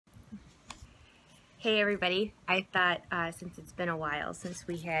Hey everybody, I thought since it's been a while since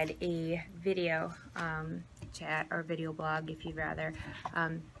we had a video chat or video blog, if you'd rather,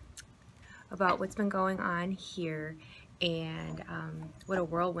 about what's been going on here and what a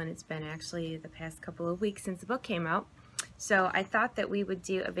whirlwind it's been actually the past couple of weeks since the book came out. So I thought that we would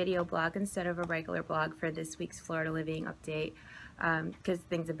do a video blog instead of a regular blog for this week's Florida Living update because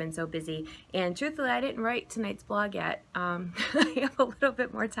things have been so busy. And truthfully, I didn't write tonight's blog yet. I have a little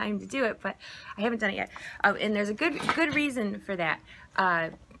bit more time to do it, but I haven't done it yet. And there's a good reason for that.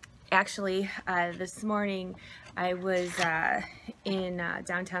 Actually, this morning I was in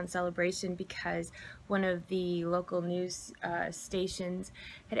downtown Celebration because one of the local news stations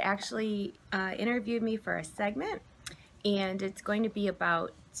had actually interviewed me for a segment, and it's going to be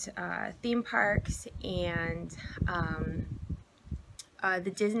about theme parks and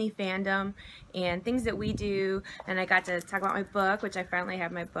the Disney fandom and things that we do. And I got to talk about my book, which I finally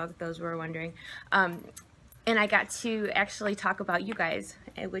have my book, those who were wondering. And I got to actually talk about you guys,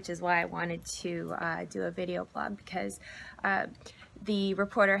 which is why I wanted to do a video blog, because the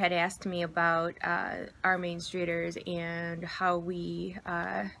reporter had asked me about our Main Streeters and how we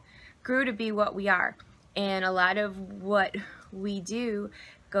grew to be what we are. And a lot of what we do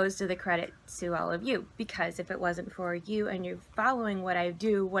goes to the credit to all of you, because if it wasn't for you and you're following what I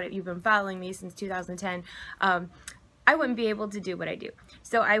do, what you've been following me since 2010, I wouldn't be able to do what I do.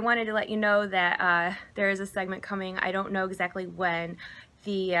 So I wanted to let you know that there is a segment coming. I don't know exactly when.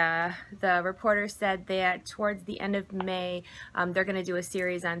 The reporter said that towards the end of May, they're going to do a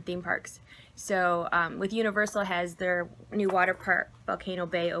series on theme parks. So with Universal has their new water park, Volcano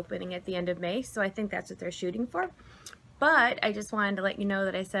Bay, opening at the end of May. So I think that's what they're shooting for. But I just wanted to let you know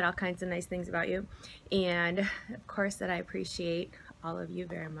that I said all kinds of nice things about you. And of course that I appreciate all of you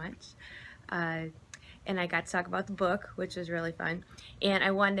very much. And I got to talk about the book, which was really fun. And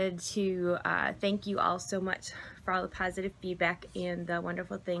I wanted to thank you all so much for all the positive feedback and the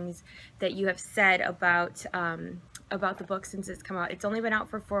wonderful things that you have said about the book since it's come out. It's only been out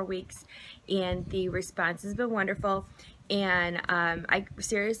for 4 weeks, and the response has been wonderful. And I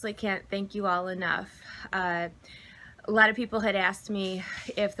seriously can't thank you all enough. A lot of people had asked me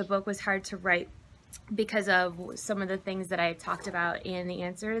if the book was hard to write because of some of the things that I had talked about, and the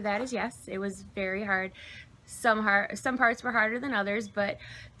answer to that is yes. It was very hard. Some parts were harder than others, but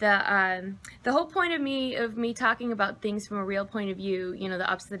the whole point of me talking about things from a real point of view, you know, the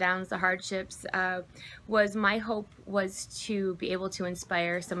ups, the downs, the hardships, was my hope was to be able to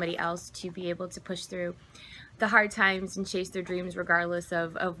inspire somebody else to be able to push through the hard times and chase their dreams regardless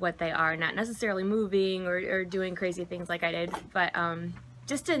of what they are, not necessarily moving or doing crazy things like I did, but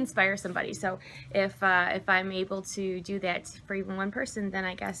just to inspire somebody. So if I'm able to do that for even one person, then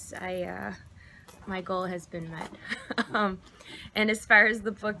I guess my goal has been met. And as far as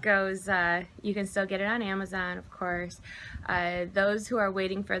the book goes, you can still get it on Amazon, of course. Those who are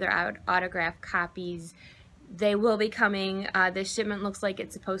waiting for their autographed copies, they will be coming. The shipment looks like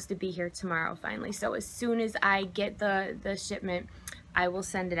it's supposed to be here tomorrow finally. So as soon as I get the shipment, I will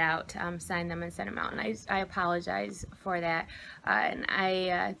send it out, sign them and send them out. And I apologize for that. And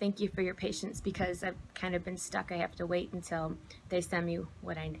I thank you for your patience, because I've kind of been stuck. I have to wait until they send me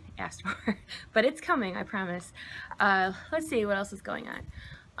what I asked for. But it's coming, I promise. Let's see what else is going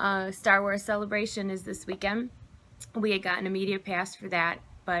on. Star Wars Celebration is this weekend. We had gotten a media pass for that,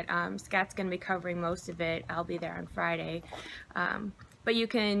 but Scott's going to be covering most of it. I'll be there on Friday. But you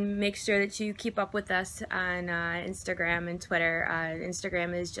can make sure that you keep up with us on Instagram and Twitter.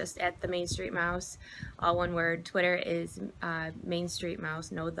 Instagram is just at the Main Street Mouse, all one word. Twitter is Main Street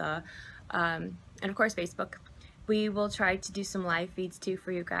Mouse, no the. And of course Facebook. We will try to do some live feeds too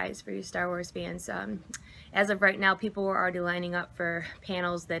for you guys, for you Star Wars fans. As of right now, people were already lining up for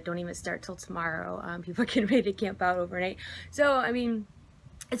panels that don't even start till tomorrow. People are getting ready to camp out overnight. So, I mean,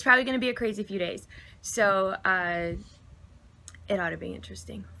 it's probably going to be a crazy few days. So, it ought to be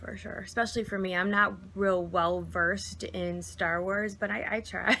interesting for sure, especially for me. I'm not real well versed in Star Wars, but I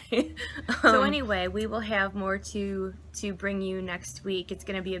try. So anyway, we will have more to bring you next week. It's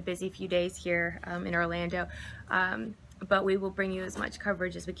going to be a busy few days here in Orlando, but we will bring you as much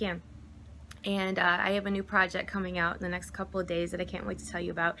coverage as we can. And I have a new project coming out in the next couple of days that I can't wait to tell you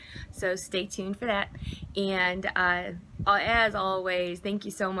about. So stay tuned for that. And as always, thank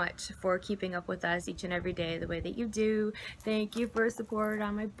you so much for keeping up with us each and every day the way that you do. Thank you for support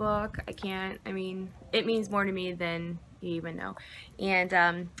on my book. I mean, it means more to me than you even know.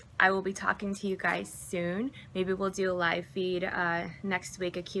 And I will be talking to you guys soon. Maybe we'll do a live feed next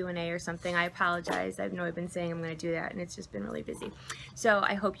week, a Q&A or something. I apologize. I know I've been saying I'm going to do that, and it's just been really busy. So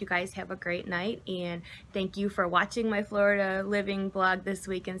I hope you guys have a great night, and thank you for watching my Florida living blog this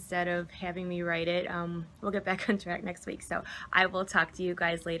week instead of having me write it. We'll get back on track next week. So I will talk to you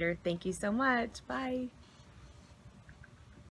guys later. Thank you so much. Bye.